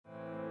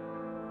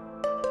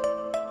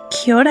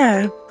Kia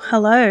ora.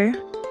 Hello.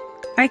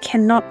 I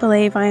cannot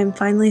believe I am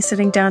finally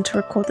sitting down to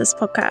record this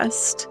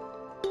podcast.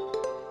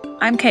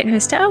 I'm Kate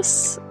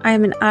Hursthouse. I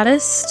am an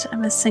artist,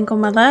 I'm a single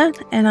mother,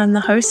 and I'm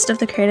the host of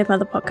the Creative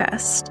Mother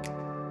podcast.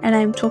 And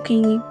I'm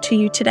talking to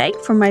you today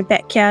from my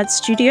backyard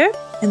studio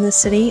in the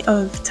city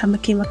of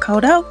Tamaki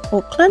Makaurau,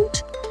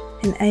 Auckland,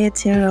 in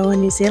Aotearoa,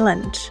 New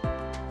Zealand.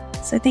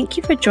 So thank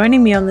you for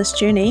joining me on this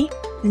journey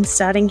and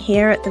starting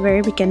here at the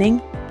very beginning.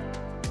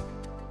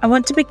 I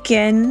want to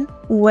begin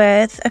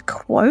with a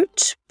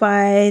quote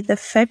by the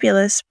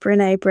fabulous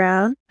Brené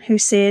Brown, who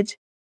said,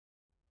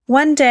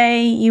 "One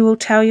day you will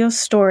tell your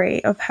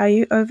story of how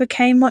you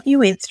overcame what you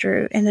went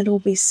through, and it will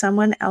be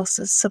someone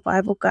else's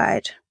survival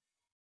guide."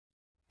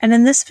 And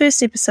in this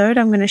first episode,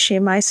 I'm going to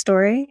share my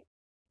story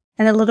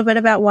and a little bit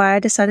about why I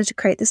decided to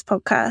create this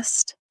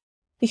podcast.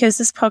 Because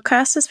this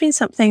podcast has been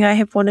something I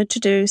have wanted to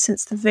do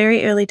since the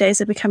very early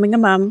days of becoming a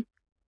mum,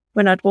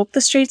 when I'd walk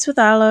the streets with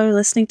Arlo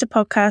listening to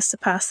podcasts to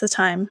pass the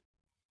time.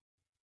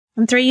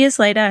 And 3 years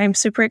later, I'm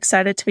super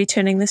excited to be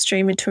turning this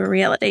dream into a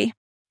reality.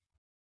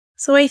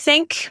 So I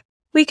think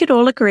we could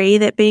all agree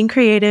that being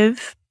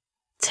creative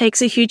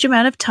takes a huge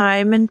amount of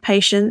time and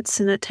patience,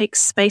 and it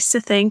takes space to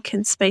think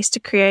and space to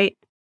create.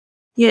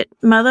 Yet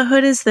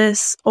motherhood is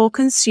this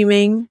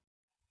all-consuming,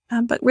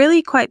 but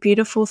really quite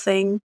beautiful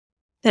thing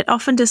that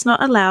often does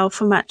not allow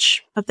for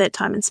much of that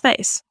time and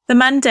space. The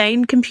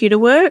mundane computer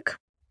work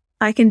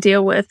I can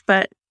deal with,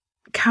 but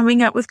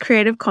coming up with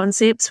creative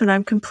concepts when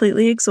I'm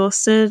completely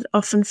exhausted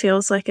often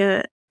feels like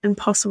an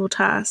impossible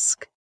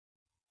task.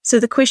 So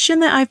the question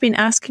that I've been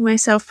asking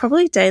myself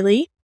probably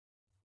daily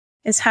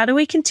is, how do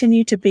we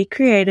continue to be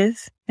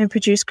creative and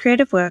produce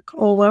creative work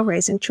all while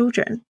raising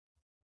children?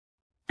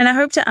 And I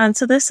hope to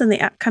answer this in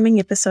the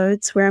upcoming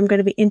episodes, where I'm going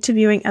to be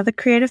interviewing other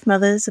creative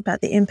mothers about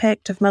the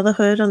impact of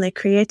motherhood on their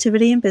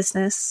creativity and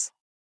business.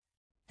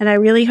 And I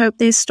really hope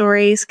these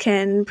stories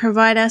can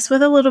provide us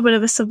with a little bit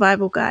of a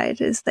survival guide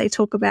as they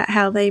talk about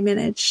how they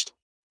managed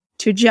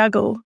to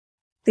juggle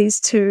these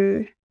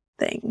two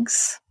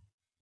things.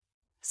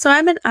 So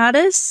I'm an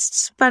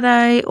artist, but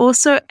I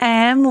also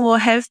am or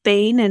have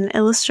been an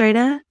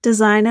illustrator,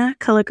 designer,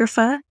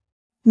 calligrapher,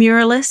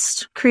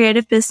 muralist,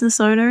 creative business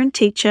owner, and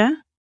teacher.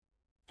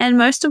 And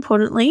most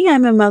importantly,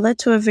 I'm a mother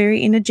to a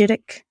very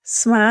energetic,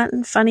 smart,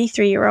 and funny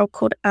 3-year-old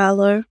called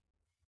Arlo.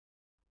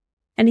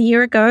 And a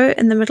year ago,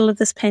 in the middle of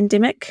this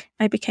pandemic,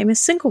 I became a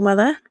single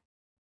mother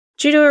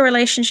due to a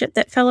relationship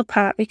that fell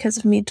apart because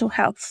of mental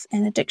health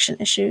and addiction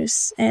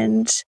issues.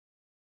 And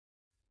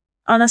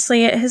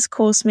honestly, it has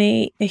caused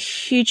me a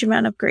huge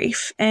amount of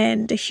grief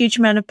and a huge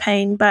amount of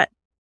pain, but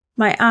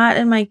my art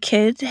and my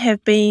kid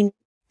have been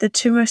the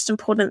two most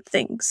important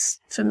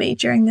things for me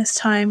during this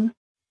time.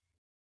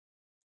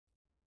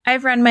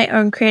 I've run my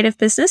own creative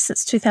business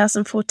since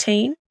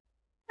 2014.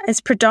 It's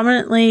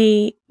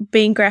predominantly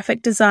been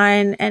graphic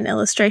design and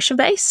illustration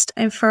based,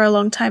 and for a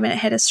long time it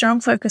had a strong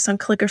focus on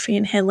calligraphy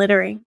and hand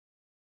lettering.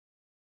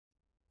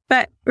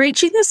 But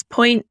reaching this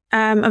point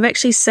of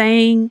actually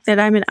saying that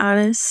I'm an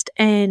artist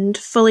and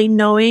fully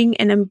knowing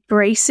and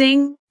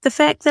embracing the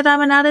fact that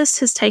I'm an artist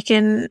has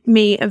taken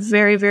me a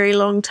very, very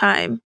long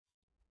time,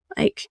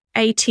 like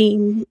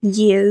 18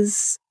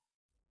 years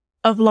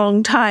of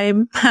long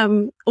time,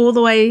 all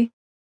the way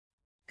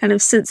kind of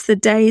since the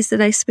days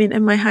that I spent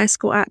in my high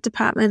school art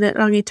department at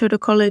Rangitoto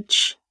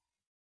College.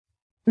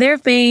 There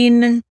have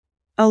been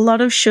a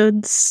lot of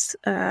shoulds,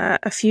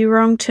 a few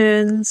wrong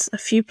turns, a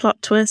few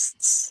plot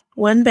twists,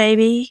 one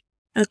baby,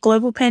 a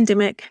global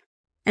pandemic,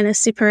 and a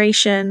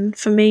separation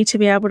for me to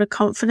be able to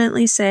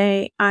confidently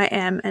say I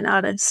am an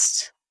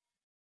artist.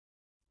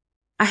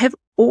 I have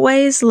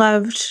always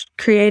loved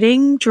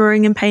creating,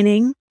 drawing, and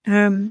painting.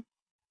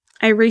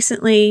 I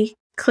recently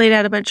cleared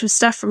out a bunch of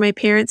stuff from my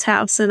parents'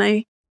 house, and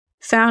I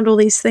found all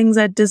these things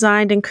I'd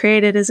designed and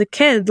created as a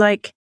kid,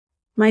 like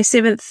my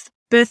 7th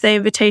birthday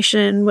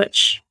invitation,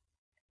 which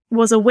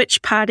was a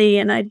witch party,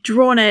 and I'd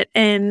drawn it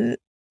and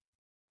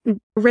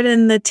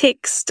written the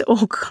text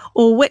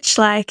or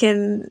witch-like,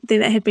 and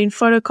then it had been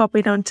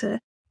photocopied onto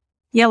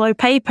yellow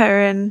paper,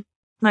 and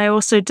I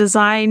also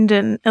designed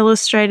and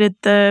illustrated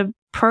the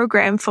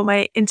program for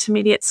my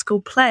intermediate school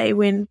play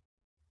when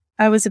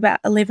I was about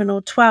 11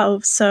 or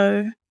 12.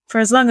 So for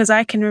as long as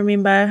I can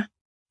remember,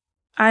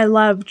 I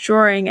loved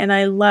drawing, and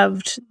I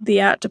loved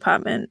the art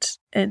department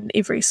in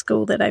every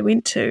school that I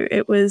went to.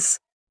 It was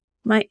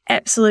my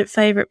absolute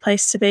favorite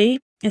place to be,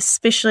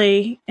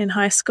 especially in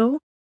high school.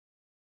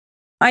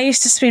 I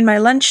used to spend my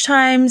lunch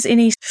times,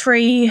 any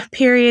free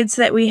periods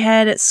that we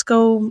had at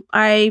school,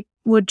 I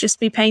would just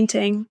be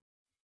painting.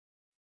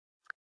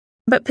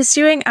 But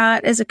pursuing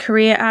art as a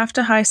career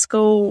after high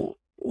school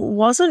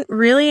wasn't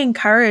really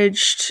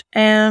encouraged,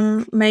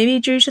 maybe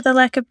due to the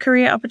lack of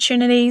career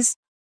opportunities.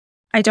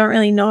 I don't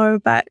really know,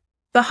 but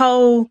the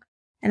whole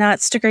an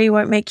arts degree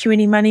won't make you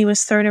any money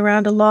was thrown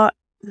around a lot,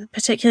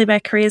 particularly by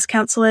careers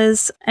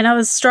counsellors. And I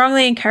was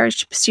strongly encouraged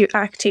to pursue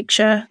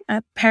architecture.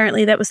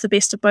 Apparently that was the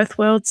best of both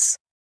worlds.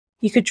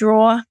 You could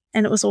draw,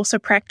 and it was also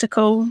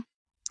practical.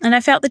 And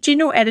I felt the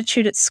general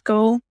attitude at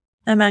school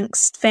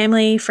amongst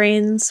family,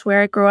 friends,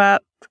 where I grew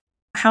up,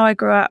 how I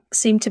grew up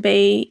seemed to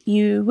be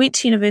you went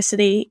to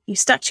university, you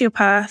stuck to your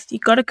path, you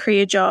got a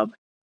career job,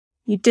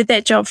 you did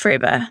that job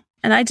forever.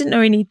 And I didn't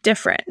know any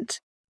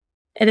different.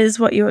 It is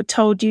what you were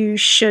told you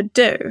should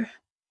do.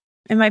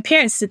 And my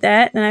parents did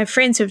that, and I have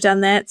friends who've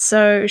done that,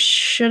 so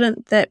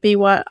shouldn't that be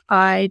what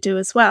I do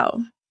as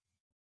well?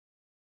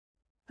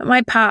 But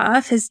my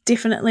path has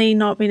definitely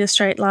not been a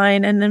straight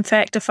line, and in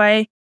fact, if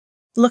I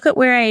look at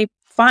where I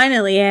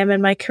finally am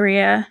in my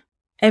career,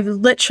 I've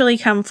literally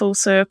come full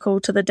circle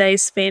to the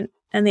days spent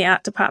in the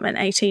art department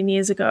 18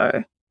 years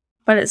ago.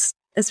 But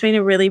it's been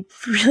a really,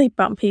 really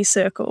bumpy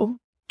circle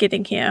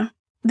getting here.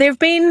 There have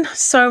been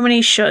so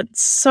many shoulds,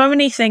 so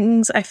many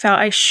things I felt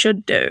I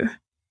should do.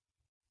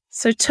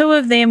 So 2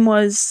 of them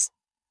was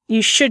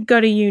you should go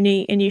to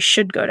uni and you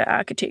should go to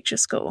architecture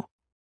school.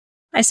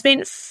 I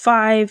spent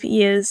 5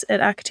 years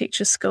at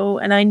architecture school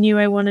and I knew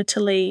I wanted to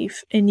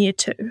leave in year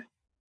 2,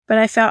 but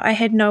I felt I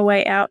had no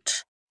way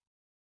out.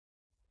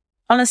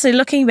 Honestly,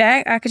 looking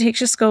back,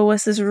 architecture school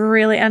was this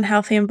really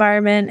unhealthy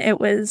environment. It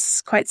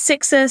was quite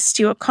sexist.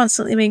 You were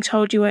constantly being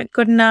told you weren't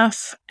good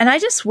enough. And I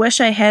just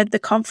wish I had the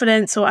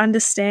confidence or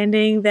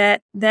understanding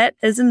that that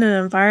isn't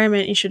an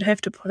environment you should have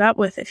to put up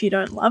with if you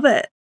don't love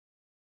it.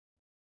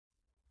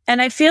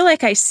 And I feel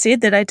like I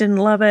said that I didn't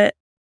love it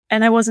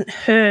and I wasn't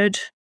heard.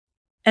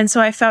 And so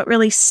I felt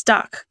really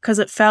stuck because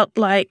it felt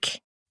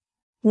like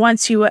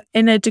once you were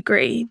in a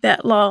degree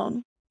that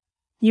long,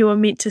 you were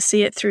meant to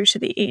see it through to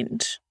the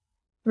end,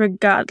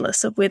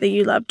 regardless of whether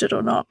you loved it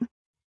or not.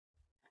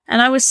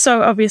 And I was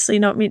so obviously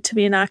not meant to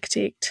be an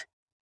architect.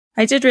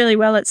 I did really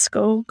well at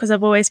school because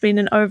I've always been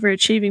an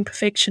overachieving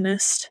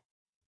perfectionist.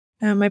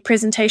 My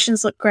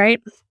presentations look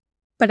great,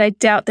 but I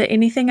doubt that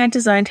anything I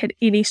designed had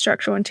any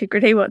structural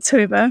integrity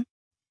whatsoever.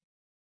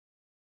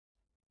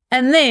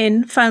 And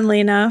then,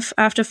 funnily enough,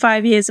 after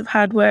 5 years of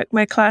hard work,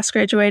 my class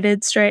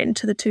graduated straight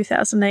into the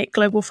 2008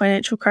 global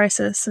financial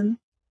crisis, and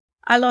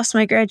I lost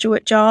my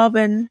graduate job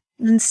and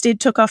instead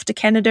took off to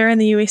Canada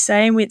and the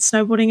USA and went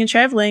snowboarding and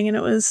traveling, and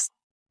it was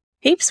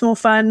heaps more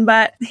fun,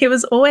 but there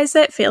was always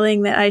that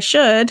feeling that I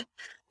should,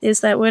 there's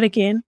that word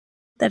again,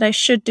 that I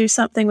should do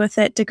something with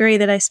that degree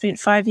that I spent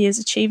 5 years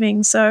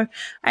achieving. So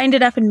I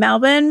ended up in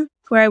Melbourne,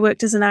 where I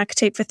worked as an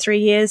architect for 3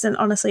 years, and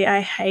honestly,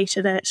 I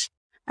hated it.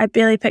 I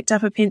barely picked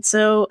up a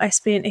pencil. I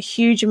spent a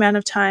huge amount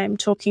of time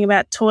talking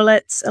about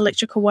toilets,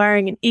 electrical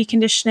wiring, and air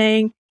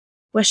conditioning,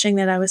 wishing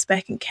that I was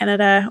back in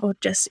Canada or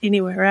just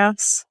anywhere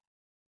else.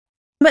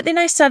 But then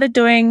I started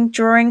doing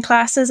drawing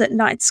classes at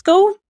night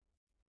school,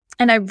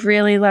 and I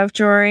really loved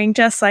drawing,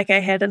 just like I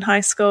had in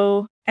high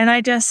school. And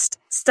I just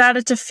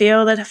started to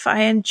feel that if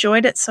I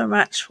enjoyed it so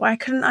much, why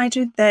couldn't I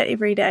do that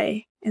every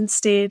day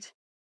instead?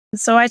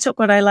 So I took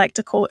what I like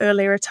to call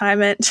early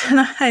retirement, and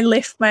I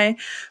left my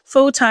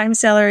full-time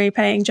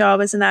salary-paying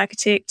job as an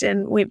architect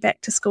and went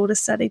back to school to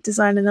study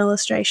design and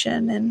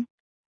illustration. And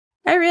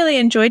I really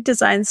enjoyed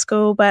design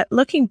school, but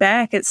looking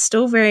back, it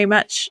still very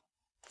much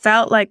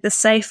felt like the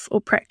safe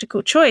or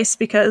practical choice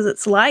because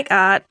it's like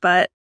art,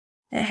 but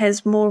it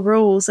has more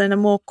rules and a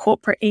more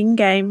corporate end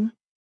game.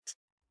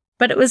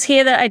 But it was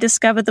here that I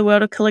discovered the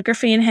world of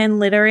calligraphy and hand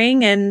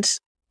lettering, and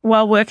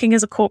while working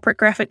as a corporate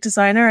graphic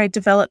designer, I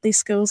developed these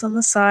skills on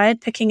the side,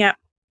 picking up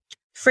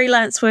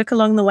freelance work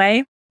along the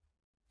way.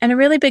 And a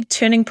really big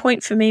turning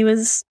point for me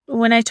was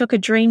when I took a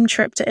dream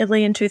trip to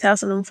Italy in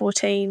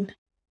 2014.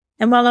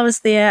 And while I was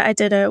there, I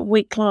did a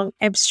week-long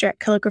abstract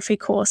calligraphy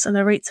course in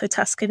Arezzo,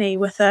 Tuscany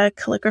with a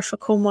calligrapher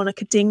called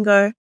Monica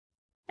Dengo.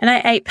 And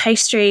I ate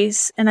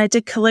pastries and I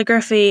did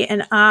calligraphy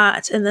and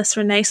art in this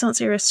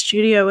Renaissance-era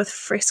studio with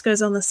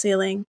frescoes on the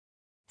ceiling.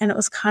 And it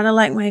was kind of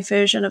like my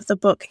version of the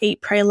book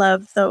Eat, Pray,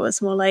 Love, though it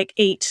was more like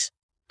eat,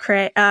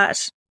 create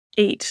art,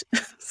 eat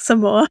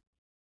some more.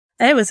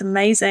 It was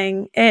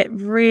amazing. It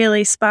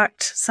really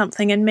sparked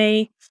something in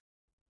me.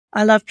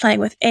 I love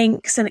playing with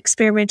inks and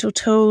experimental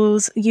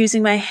tools,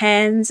 using my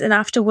hands. And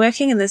after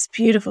working in this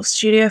beautiful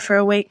studio for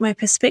a week, my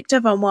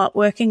perspective on what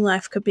working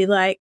life could be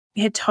like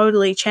had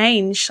totally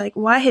changed. Like,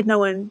 why had no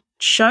one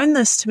shown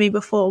this to me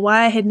before?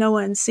 Why had no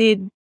one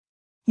said,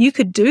 you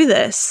could do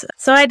this?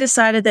 So I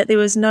decided that there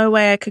was no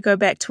way I could go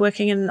back to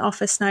working in an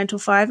office 9 to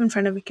 5 in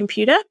front of a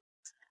computer.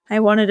 I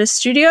wanted a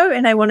studio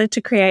and I wanted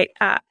to create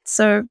art.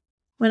 So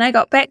when I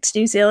got back to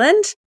New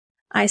Zealand,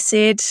 I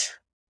said,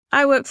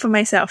 I work for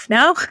myself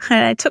now.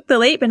 And I took the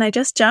leap and I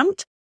just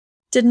jumped.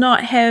 Did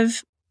not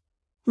have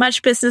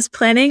much business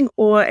planning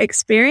or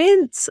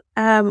experience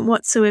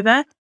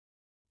whatsoever.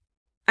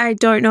 I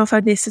don't know if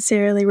I'd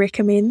necessarily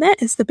recommend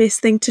that as the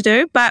best thing to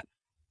do, but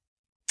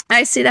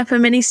I set up a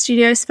mini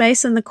studio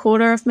space in the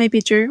corner of my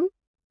bedroom,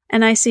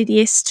 and I said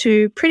yes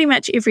to pretty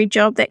much every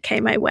job that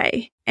came my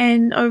way.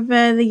 And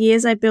over the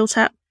years, I built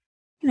up,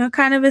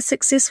 kind of a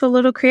successful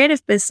little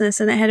creative business,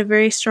 and it had a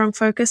very strong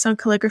focus on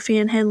calligraphy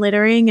and hand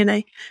lettering, and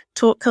I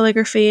taught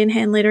calligraphy and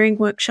hand lettering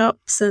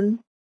workshops, and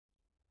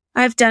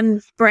I've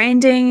done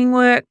branding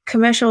work,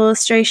 commercial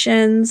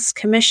illustrations,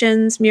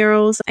 commissions,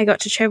 murals. I got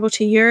to travel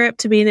to Europe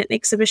to be in an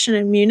exhibition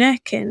in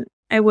Munich, and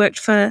I worked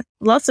for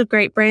lots of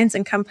great brands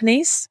and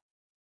companies.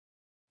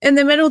 In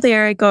the middle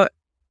there, I got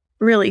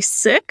really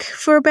sick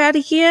for about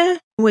a year,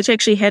 which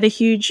actually had a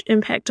huge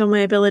impact on my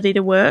ability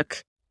to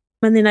work.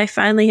 And then I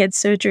finally had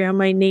surgery on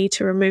my knee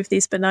to remove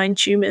these benign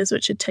tumors,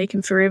 which had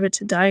taken forever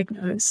to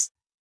diagnose.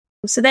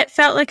 So that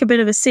felt like a bit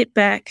of a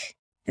setback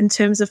in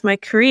terms of my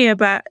career,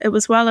 but it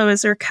was while I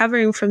was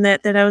recovering from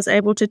that I was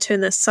able to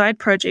turn this side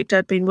project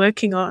I'd been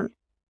working on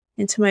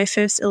into my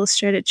first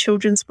illustrated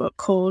children's book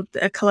called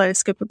A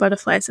Kaleidoscope of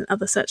Butterflies and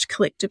Other Such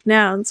Collective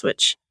Nouns,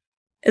 which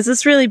is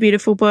this really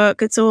beautiful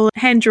book. It's all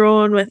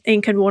hand-drawn with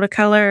ink and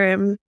watercolor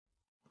and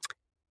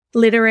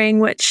lettering,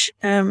 which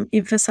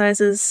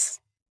emphasizes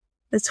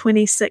the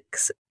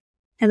 26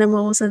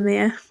 animals in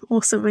there.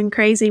 Awesome and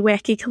crazy,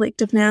 wacky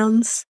collective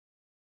nouns.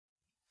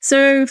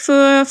 So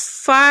for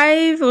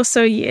 5 or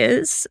so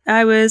years,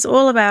 I was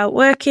all about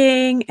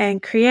working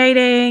and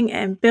creating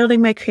and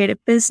building my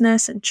creative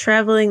business and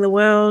traveling the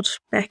world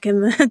back in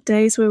the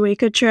days where we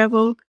could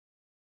travel.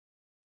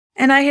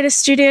 And I had a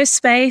studio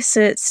space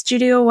at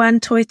Studio 1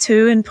 Toy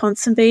 2 in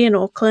Ponsonby in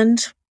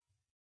Auckland.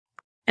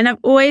 And I've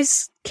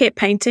always kept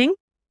painting,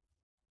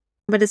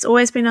 but it's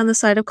always been on the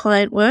side of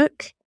client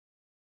work.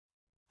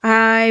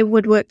 I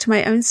would work to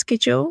my own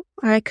schedule.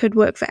 I could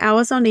work for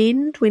hours on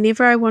end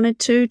whenever I wanted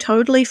to,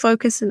 totally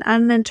focused and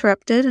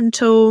uninterrupted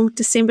until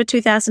December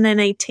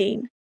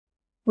 2018,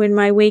 when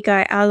my wee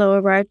guy Arlo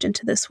arrived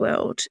into this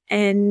world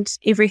and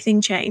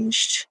everything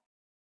changed.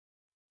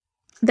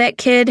 That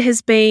kid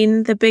has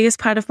been the biggest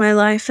part of my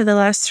life for the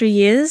last 3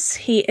 years.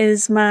 He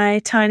is my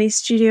tiny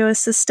studio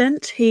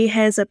assistant. He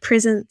has a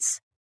presence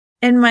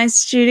in my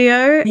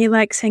studio. He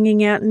likes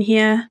hanging out in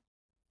here,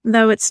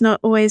 though it's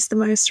not always the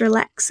most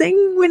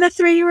relaxing when a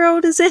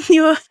 3-year-old is in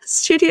your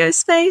studio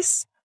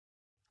space.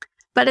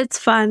 But it's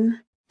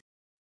fun.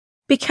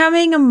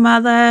 Becoming a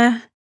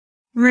mother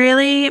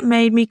really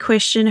made me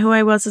question who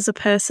I was as a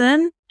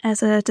person,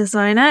 as a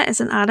designer,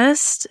 as an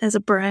artist, as a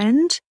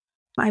brand.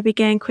 I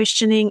began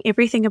questioning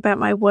everything about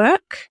my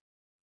work,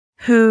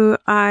 who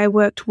I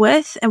worked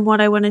with, and what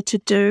I wanted to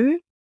do.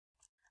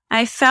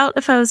 I felt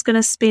if I was going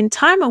to spend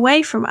time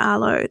away from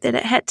Arlo, that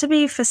it had to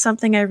be for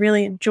something I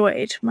really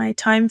enjoyed. My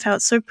time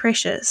felt so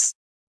precious.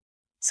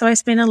 So I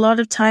spent a lot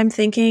of time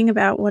thinking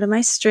about what are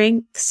my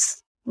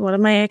strengths? What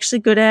am I actually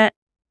good at?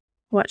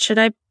 What should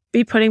I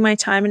be putting my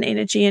time and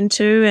energy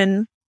into?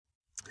 And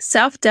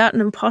self-doubt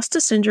and imposter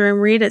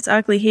syndrome reared its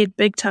ugly head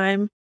big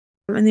time.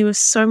 And there was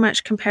so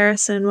much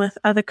comparison with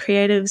other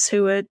creatives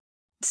who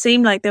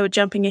seemed like they were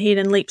jumping ahead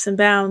in leaps and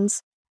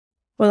bounds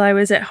while I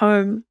was at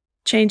home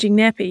changing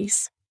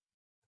nappies.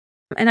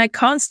 And I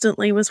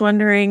constantly was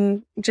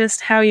wondering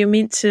just how you're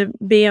meant to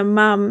be a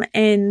mum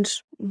and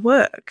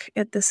work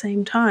at the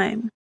same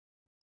time.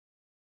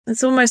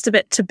 It's almost a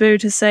bit taboo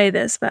to say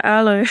this, but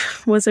Arlo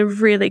was a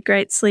really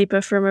great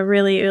sleeper from a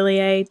really early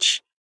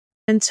age.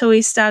 Until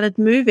he started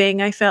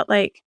moving, I felt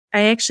like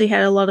I actually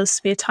had a lot of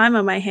spare time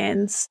on my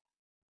hands.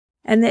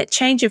 And that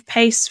change of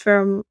pace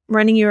from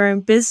running your own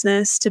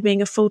business to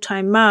being a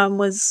full-time mum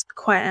was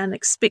quite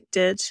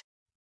unexpected,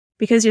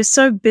 because you're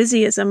so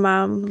busy as a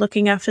mum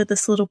looking after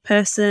this little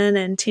person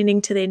and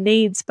tending to their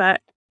needs,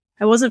 but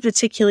I wasn't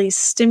particularly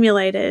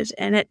stimulated,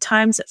 and at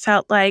times it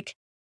felt like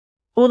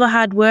all the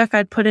hard work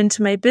I'd put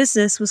into my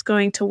business was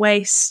going to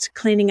waste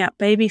cleaning up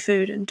baby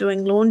food and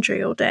doing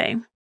laundry all day.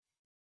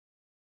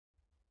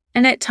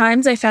 And at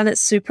times I found it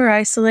super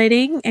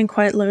isolating and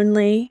quite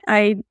lonely.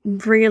 I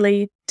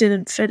really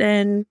didn't fit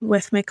in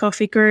with my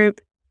coffee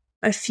group.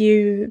 A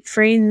few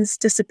friends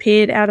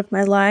disappeared out of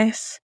my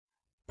life.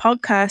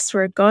 Podcasts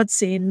were a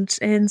godsend,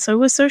 and so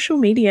was social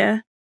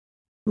media.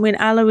 When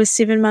Arlo was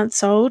 7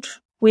 months old,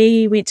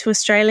 we went to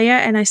Australia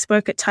and I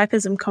spoke at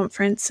Typism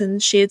conference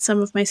and shared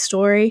some of my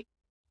story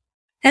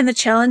and the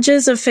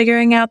challenges of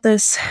figuring out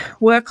this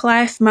work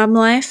life, mum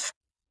life.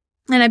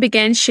 And I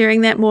began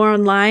sharing that more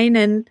online,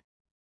 and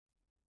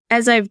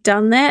as I've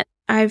done that,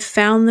 I've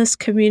found this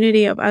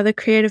community of other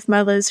creative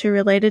mothers who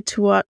related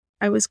to what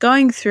I was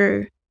going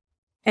through.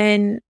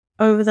 And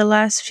over the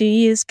last few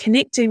years,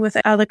 connecting with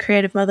other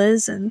creative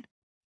mothers and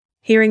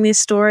hearing their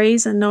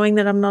stories and knowing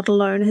that I'm not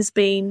alone has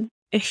been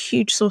a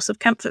huge source of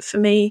comfort for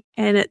me.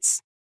 And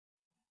it's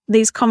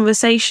these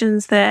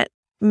conversations that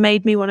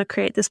made me want to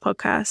create this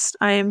podcast.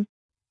 I am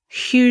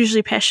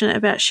hugely passionate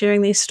about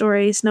sharing these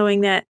stories,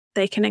 knowing that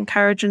they can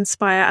encourage and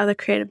inspire other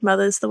creative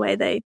mothers the way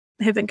they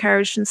have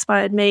encouraged and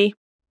inspired me.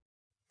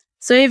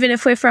 So even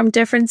if we're from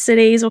different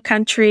cities or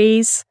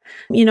countries,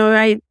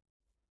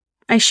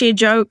 I share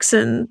jokes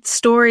and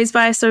stories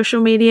via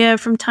social media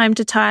from time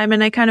to time,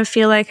 and I kind of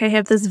feel like I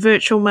have this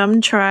virtual mum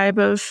tribe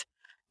of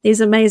these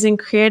amazing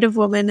creative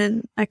women,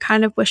 and I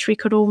kind of wish we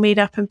could all meet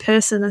up in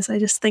person, as I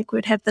just think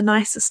we'd have the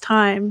nicest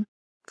time.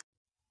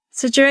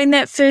 So during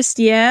that first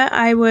year,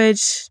 I would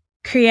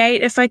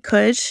create, if I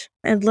could,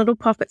 in little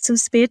pockets of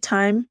spare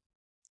time.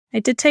 I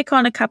did take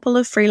on a couple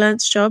of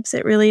freelance jobs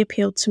that really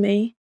appealed to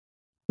me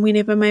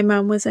whenever my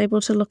mum was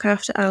able to look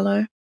after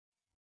Arlo.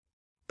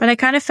 But I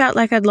kind of felt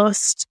like I'd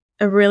lost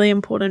a really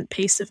important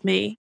piece of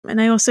me.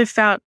 And I also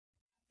felt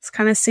this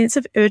kind of sense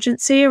of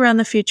urgency around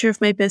the future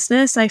of my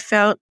business. I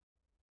felt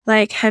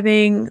like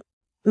having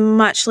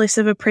much less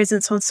of a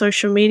presence on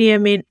social media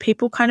meant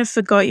people kind of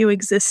forgot you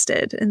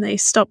existed and they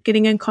stopped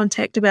getting in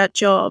contact about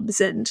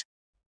jobs, and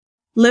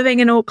living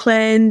in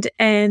Auckland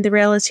and the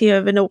reality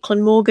of an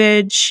Auckland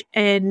mortgage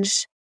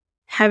and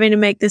having to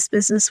make this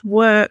business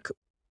work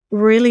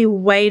really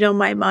weighed on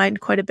my mind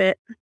quite a bit.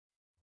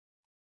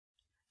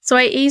 So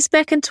I eased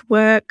back into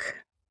work,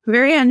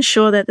 very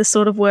unsure that the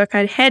sort of work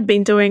I had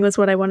been doing was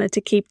what I wanted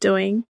to keep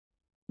doing,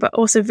 but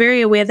also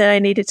very aware that I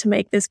needed to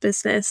make this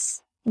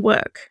business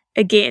work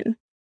again.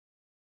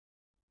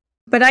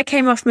 But I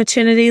came off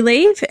maternity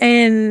leave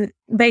and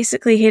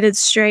basically headed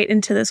straight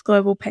into this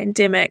global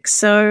pandemic.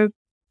 So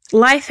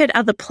life had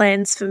other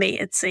plans for me,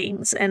 it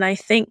seems. And I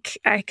think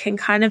I can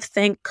kind of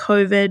thank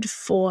COVID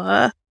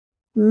for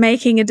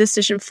making a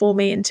decision for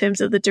me in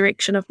terms of the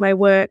direction of my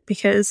work,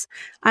 because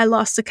I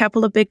lost a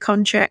couple of big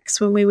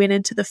contracts when we went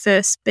into the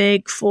first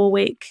big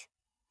 4-week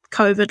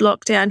COVID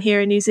lockdown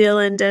here in New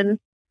Zealand. And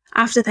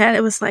after that,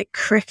 it was like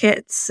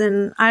crickets.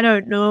 And I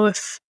don't know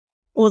if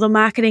all the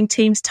marketing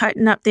teams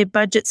tightened up their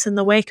budgets in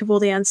the wake of all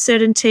the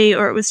uncertainty,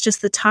 or it was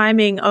just the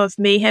timing of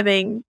me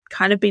having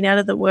kind of been out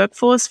of the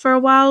workforce for a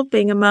while,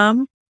 being a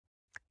mum.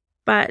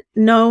 But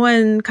no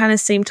one kind of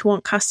seemed to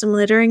want custom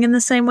lettering in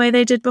the same way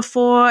they did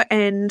before,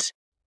 and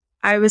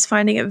I was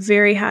finding it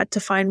very hard to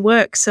find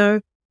work.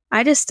 So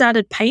I just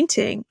started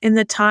painting in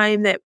the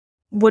time that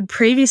would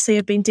previously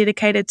have been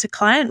dedicated to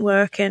client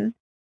work. And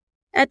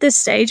at this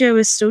stage, I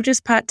was still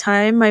just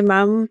part-time. My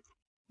mum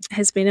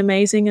has been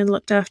amazing and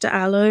looked after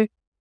Arlo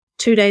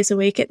 2 days a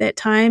week at that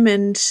time,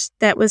 and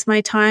that was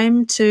my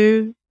time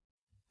to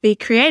be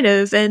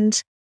creative.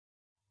 And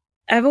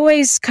I've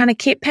always kind of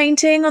kept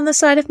painting on the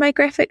side of my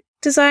graphic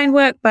design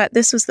work, but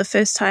this was the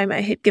first time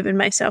I had given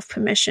myself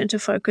permission to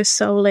focus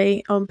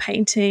solely on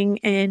painting,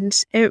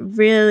 and it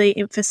really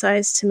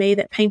emphasized to me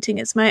that painting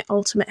is my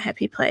ultimate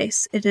happy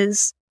place. It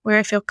is where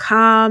I feel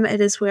calm.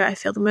 It is where I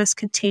feel the most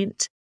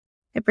content.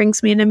 It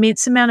brings me an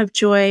immense amount of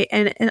joy,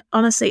 and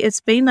honestly, it's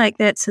been like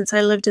that since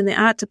I lived in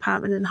the art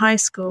department in high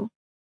school.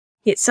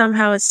 Yet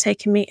somehow it's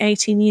taken me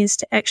 18 years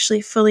to actually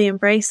fully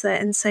embrace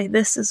that and say,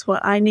 this is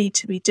what I need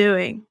to be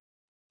doing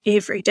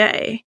every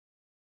day.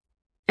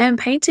 And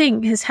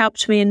painting has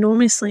helped me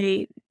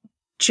enormously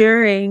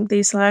during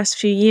these last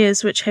few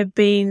years, which have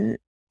been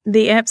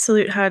the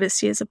absolute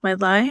hardest years of my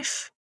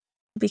life.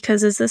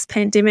 Because as this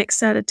pandemic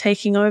started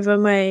taking over,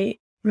 my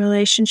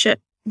relationship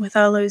with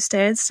Arlo's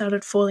dad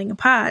started falling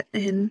apart.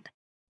 And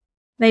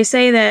they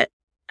say that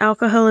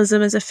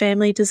alcoholism is a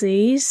family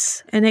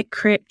disease, and it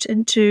crept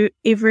into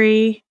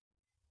every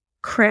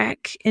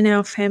crack in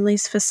our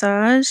family's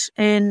facade,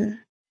 and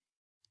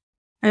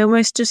I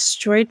almost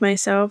destroyed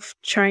myself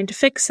trying to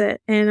fix it.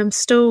 And I'm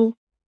still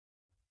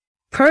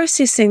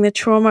processing the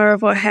trauma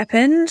of what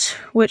happened,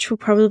 which will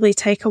probably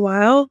take a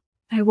while.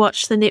 I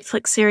watched the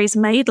Netflix series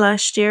Made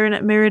last year, and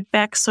it mirrored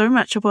back so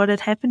much of what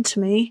had happened to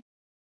me.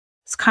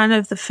 It's kind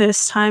of the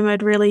first time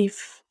I'd really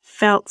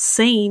felt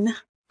seen,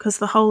 because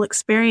the whole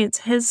experience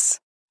has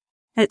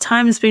at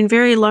times been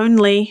very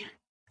lonely.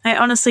 I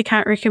honestly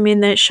can't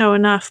recommend that show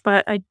enough,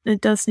 but it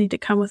does need to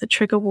come with a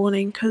trigger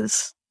warning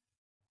because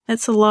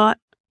it's a lot.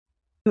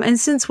 And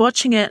since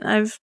watching it,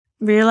 I've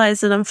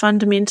realized that I'm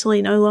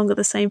fundamentally no longer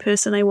the same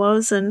person I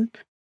was, and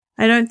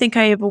I don't think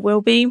I ever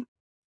will be.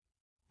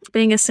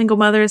 Being a single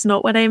mother is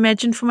not what I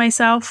imagined for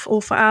myself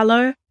or for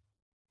Arlo,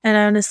 and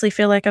I honestly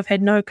feel like I've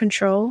had no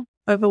control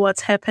over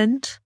what's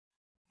happened.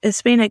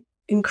 It's been an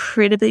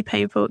incredibly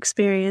painful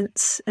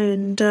experience,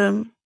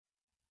 and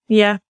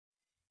yeah,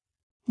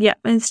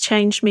 it's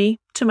changed me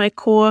to my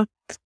core.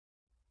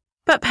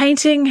 But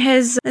painting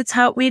it's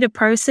helped me to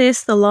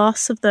process the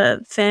loss of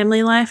the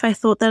family life I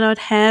thought that I'd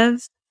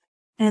have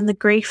and the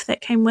grief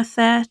that came with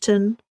that.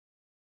 And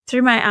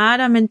through my art,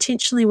 I'm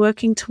intentionally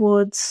working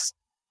towards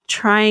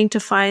trying to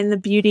find the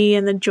beauty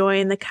and the joy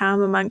and the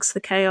calm amongst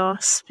the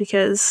chaos,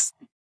 because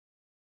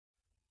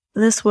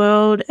this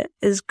world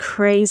is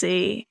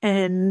crazy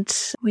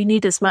and we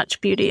need as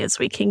much beauty as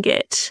we can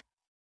get.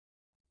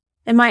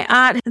 And my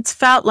art, it's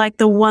felt like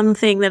the one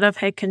thing that I've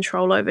had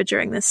control over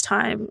during this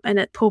time, and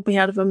it pulled me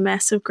out of a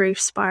massive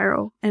grief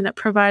spiral, and it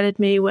provided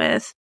me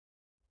with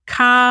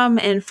calm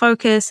and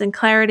focus and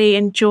clarity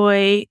and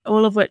joy,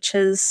 all of which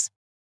has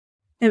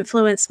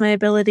influenced my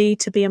ability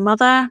to be a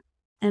mother,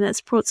 and it's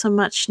brought some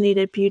much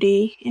needed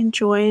beauty and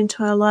joy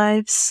into our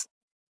lives.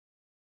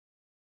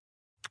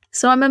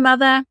 So I'm a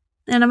mother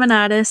and I'm an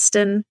artist,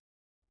 and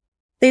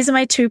these are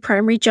my two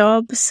primary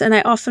jobs, and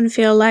I often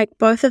feel like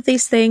both of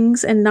these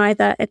things and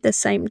neither at the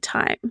same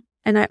time.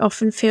 And I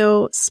often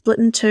feel split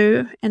in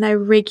two, and I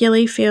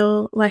regularly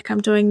feel like I'm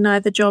doing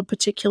neither job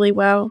particularly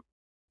well.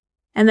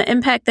 And the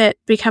impact that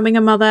becoming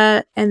a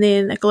mother and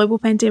then a global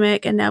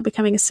pandemic and now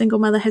becoming a single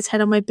mother has had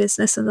on my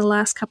business in the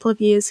last couple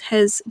of years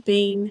has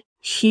been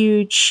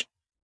huge.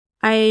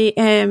 I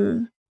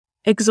am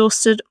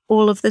exhausted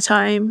all of the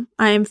time.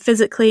 I am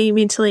physically,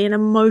 mentally, and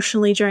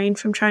emotionally drained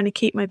from trying to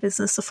keep my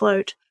business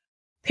afloat,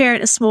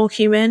 parent a small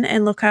human,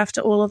 and look after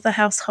all of the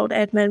household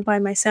admin by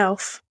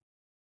myself.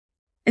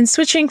 And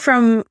switching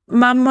from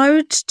mum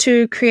mode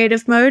to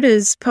creative mode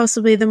is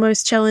possibly the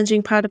most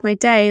challenging part of my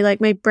day. Like,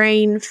 my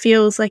brain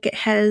feels like it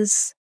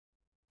has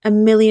a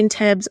million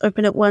tabs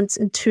open at once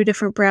in 2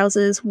 different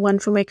browsers, one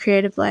for my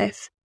creative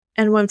life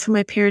and one for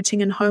my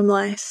parenting and home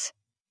life.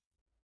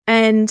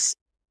 And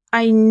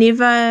I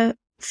never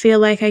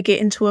feel like I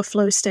get into a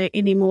flow state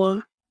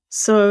anymore.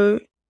 So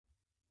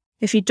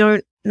if you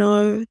don't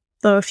know,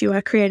 though if you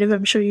are creative,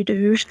 I'm sure you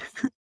do,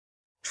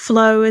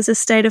 flow is a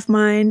state of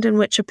mind in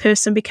which a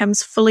person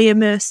becomes fully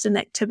immersed in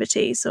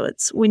activity. So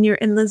it's when you're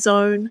in the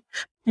zone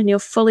and you're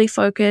fully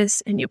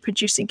focused and you're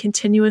producing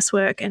continuous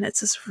work, and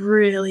it's this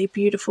really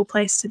beautiful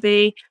place to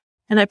be.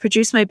 And I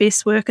produce my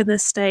best work in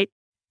this state.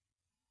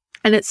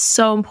 And it's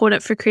so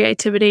important for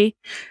creativity.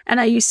 And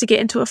I used to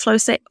get into a flow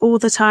state all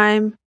the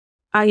time.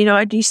 I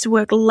used to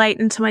work late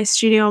into my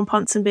studio in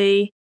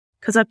Ponsonby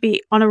because I'd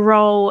be on a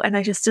roll and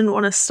I just didn't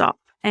want to stop.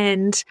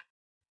 And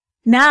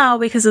now,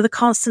 because of the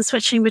constant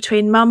switching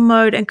between mum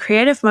mode and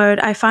creative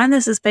mode, I find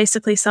this is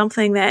basically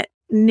something that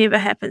never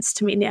happens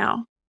to me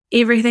now.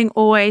 Everything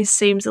always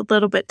seems a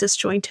little bit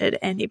disjointed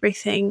and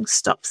everything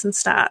stops and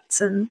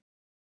starts. And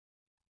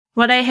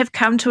what I have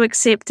come to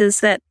accept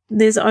is that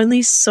there's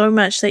only so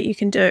much that you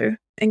can do,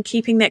 and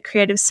keeping that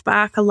creative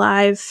spark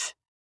alive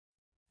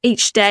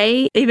each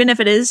day, even if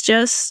it is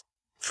just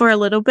for a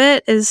little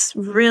bit, is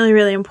really,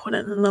 really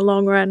important in the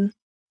long run.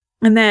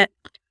 And that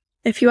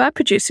if you are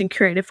producing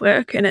creative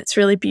work and it's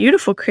really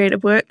beautiful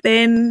creative work,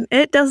 then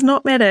it does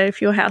not matter if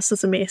your house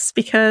is a mess,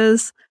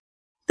 because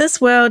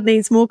this world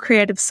needs more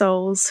creative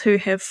souls who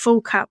have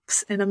full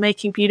cups and are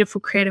making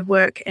beautiful creative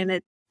work, and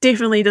it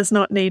definitely does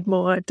not need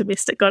more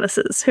domestic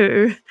goddesses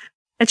who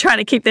are trying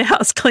to keep their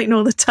house clean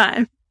all the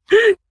time.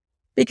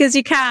 Because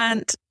you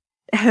can't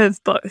have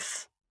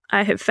both,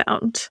 I have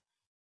found.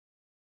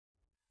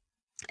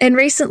 And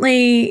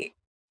recently,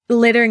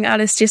 lettering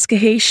artist Jessica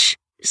Heesh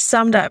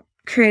summed up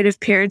creative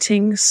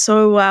parenting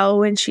so well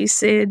when she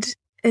said,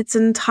 "It's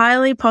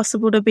entirely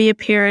possible to be a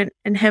parent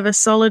and have a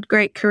solid,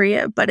 great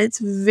career, but it's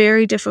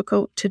very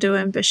difficult to do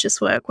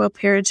ambitious work while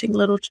parenting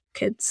little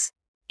kids,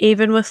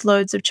 even with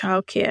loads of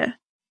childcare.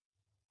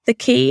 The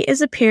key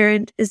as a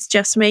parent is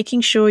just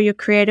making sure your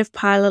creative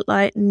pilot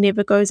light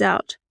never goes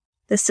out.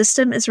 The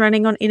system is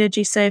running on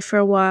energy save for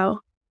a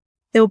while.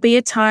 There will be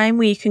a time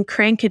where you can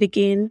crank it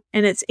again,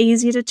 and it's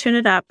easier to turn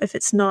it up if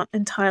it's not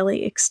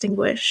entirely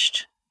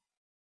extinguished."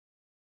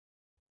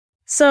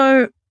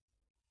 So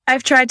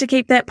I've tried to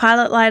keep that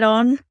pilot light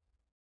on.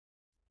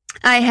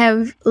 I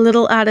have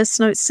little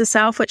artist notes to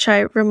self, which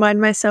I remind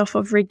myself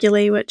of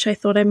regularly, which I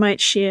thought I might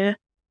share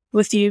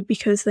with you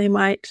because they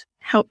might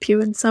help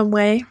you in some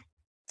way.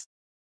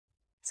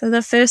 So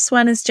the first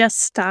one is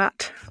just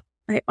start.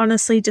 I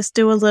honestly just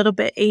do a little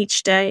bit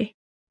each day.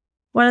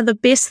 One of the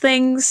best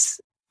things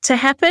to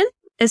happen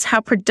is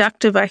how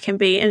productive I can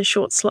be in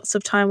short slots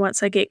of time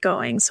once I get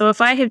going. So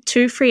if I have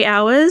 2 free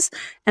hours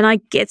and I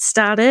get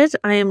started,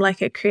 I am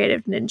like a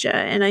creative ninja.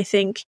 And I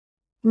think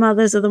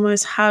mothers are the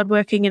most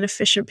hardworking and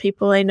efficient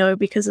people I know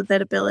because of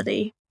that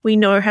ability. We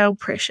know how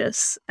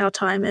precious our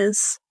time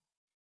is.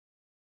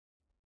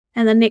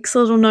 And the next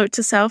little note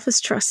to self is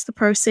trust the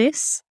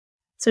process.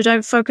 So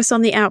don't focus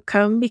on the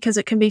outcome, because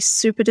it can be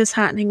super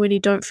disheartening when you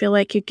don't feel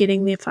like you're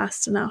getting there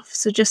fast enough.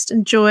 So just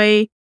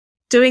enjoy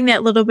doing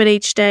that little bit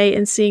each day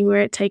and seeing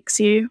where it takes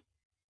you.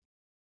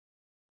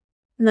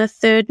 And the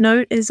third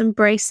note is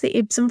embrace the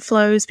ebbs and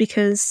flows,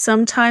 because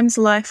sometimes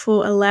life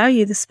will allow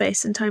you the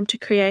space and time to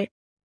create,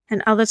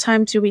 and other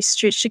times you'll be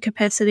stretched to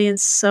capacity and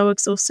so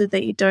exhausted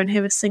that you don't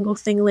have a single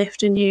thing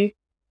left in you.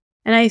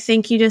 And I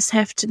think you just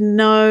have to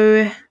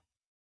know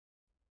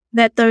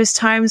that those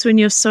times when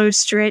you're so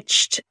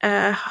stretched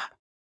are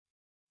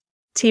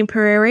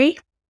temporary,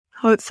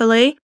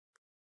 hopefully,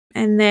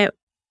 and that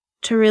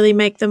to really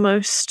make the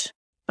most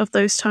of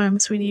those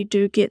times when you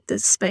do get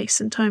this space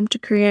and time to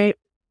create.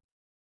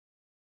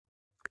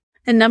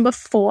 And number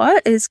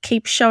 4 is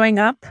keep showing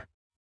up.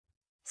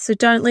 So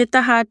don't let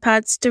the hard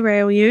parts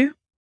derail you.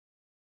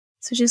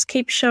 So just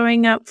keep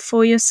showing up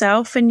for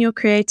yourself and your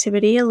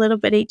creativity a little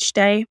bit each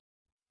day,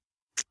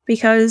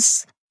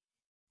 because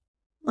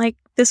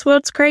this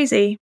world's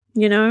crazy,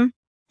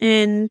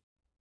 and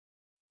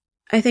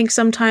I think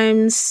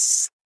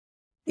sometimes,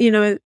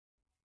 the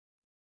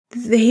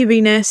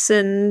heaviness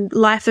and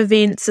life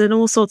events and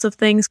all sorts of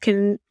things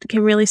can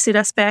really set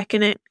us back,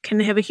 and it can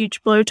have a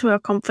huge blow to our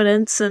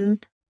confidence.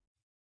 And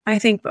I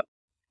think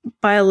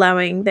by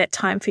allowing that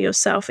time for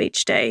yourself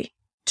each day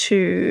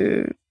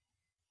to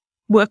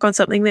work on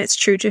something that's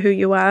true to who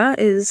you are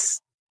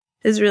is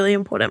really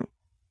important.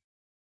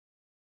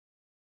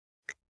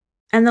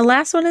 And the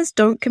last one is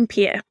don't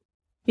compare,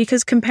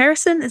 because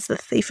comparison is the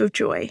thief of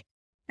joy.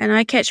 And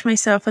I catch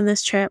myself in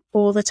this trap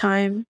all the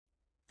time.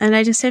 And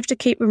I just have to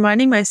keep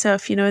reminding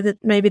myself, that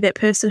maybe that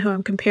person who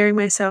I'm comparing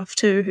myself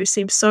to, who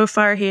seems so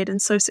far ahead and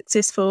so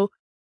successful,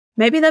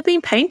 maybe they've been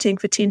painting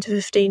for 10 to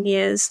 15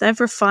 years. They've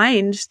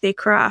refined their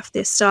craft,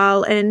 their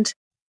style. And,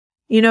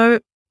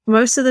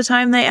 most of the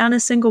time they aren't a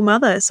single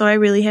mother. So I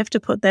really have to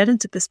put that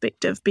into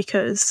perspective,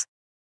 because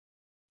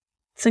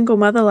single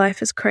mother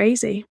life is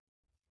crazy.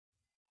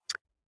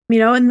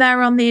 and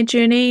they're on their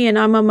journey and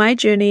I'm on my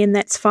journey, and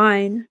that's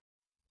fine.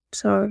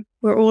 So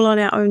we're all on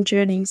our own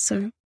journeys.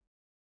 So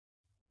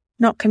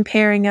not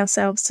comparing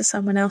ourselves to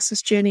someone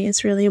else's journey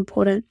is really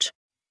important.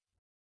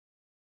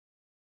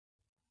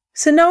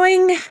 So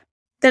knowing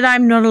that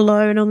I'm not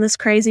alone on this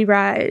crazy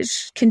ride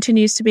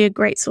continues to be a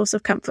great source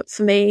of comfort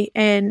for me.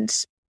 And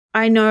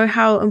I know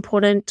how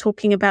important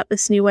talking about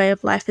this new way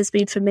of life has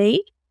been for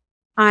me.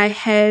 I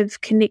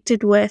have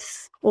connected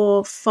with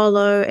or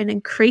follow an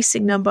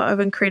increasing number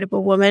of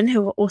incredible women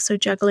who are also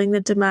juggling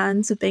the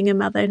demands of being a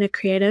mother and a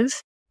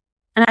creative.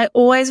 And I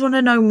always want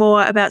to know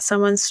more about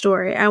someone's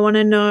story. I want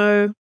to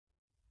know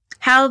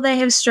how they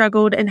have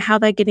struggled and how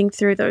they're getting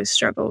through those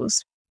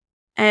struggles.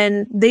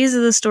 And these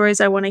are the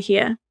stories I want to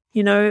hear.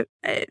 The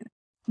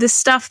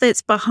stuff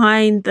that's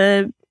behind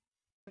the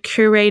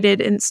curated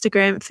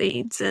Instagram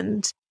feeds.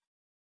 And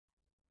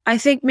I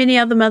think many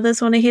other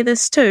mothers want to hear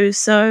this too.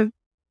 So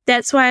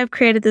that's why I've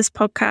created this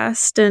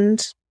podcast,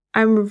 and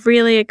I'm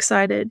really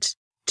excited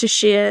to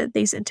share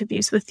these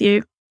interviews with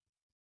you.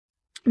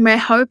 My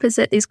hope is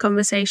that these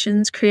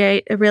conversations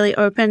create a really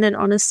open and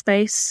honest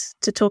space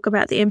to talk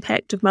about the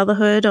impact of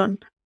motherhood on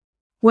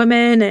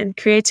women and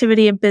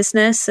creativity and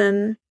business.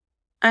 And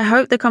I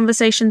hope the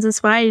conversations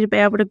inspire you to be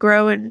able to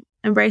grow and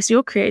embrace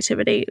your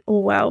creativity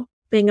all while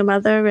being a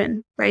mother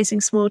and raising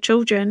small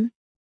children.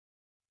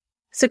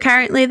 So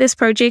currently this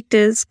project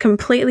is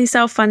completely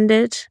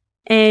self-funded.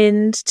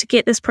 And to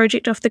get this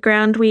project off the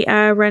ground, we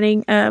are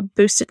running a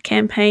Boosted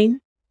campaign.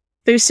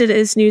 Boosted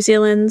is New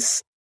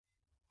Zealand's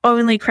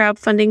only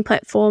crowdfunding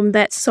platform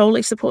that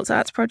solely supports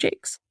arts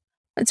projects.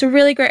 It's a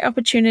really great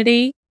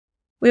opportunity.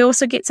 We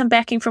also get some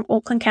backing from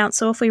Auckland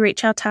Council if we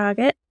reach our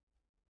target.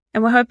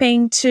 And we're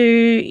hoping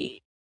to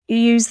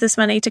use this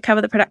money to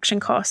cover the production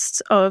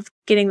costs of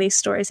getting these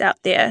stories out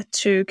there,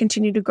 to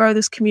continue to grow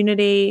this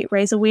community,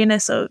 raise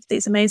awareness of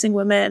these amazing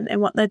women and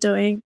what they're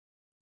doing.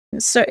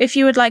 So if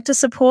you would like to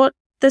support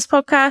this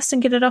podcast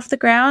and get it off the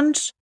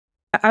ground,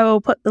 I will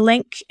put the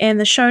link in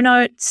the show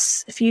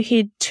notes. If you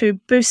head to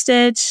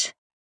Boosted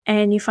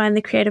and you find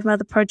the Creative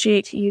Mother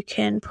Project, you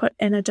can put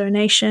in a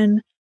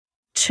donation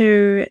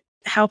to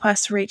help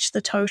us reach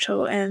the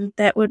total. And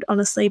that would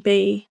honestly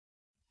be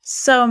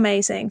so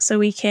amazing, so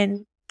we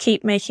can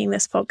keep making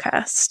this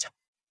podcast.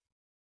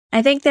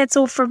 I think that's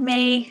all from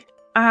me.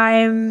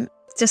 I'm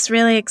just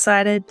really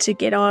excited to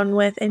get on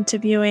with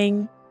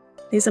interviewing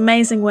these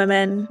amazing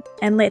women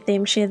and let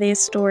them share their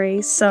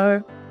stories.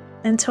 So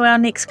until our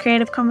next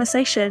creative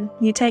conversation,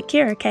 you take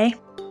care, okay?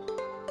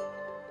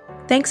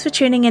 Thanks for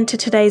tuning into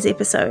today's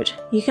episode.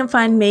 You can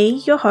find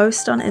me, your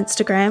host, on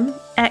Instagram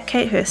at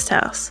Kate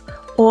Hursthouse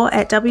or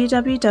at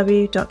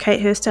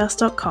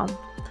www.katehursthouse.com.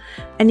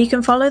 And you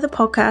can follow the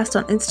podcast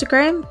on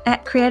Instagram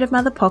at Creative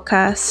Mother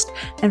Podcast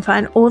and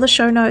find all the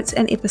show notes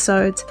and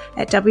episodes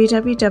at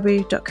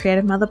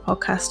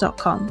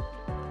www.creativemotherpodcast.com.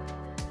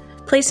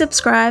 Please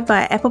subscribe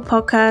via Apple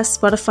Podcasts,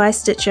 Spotify,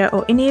 Stitcher,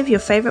 or any of your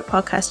favorite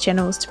podcast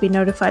channels to be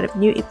notified of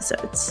new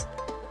episodes.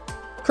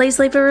 Please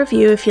leave a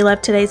review if you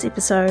loved today's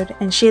episode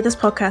and share this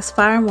podcast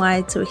far and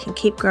wide so we can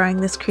keep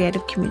growing this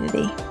creative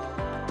community.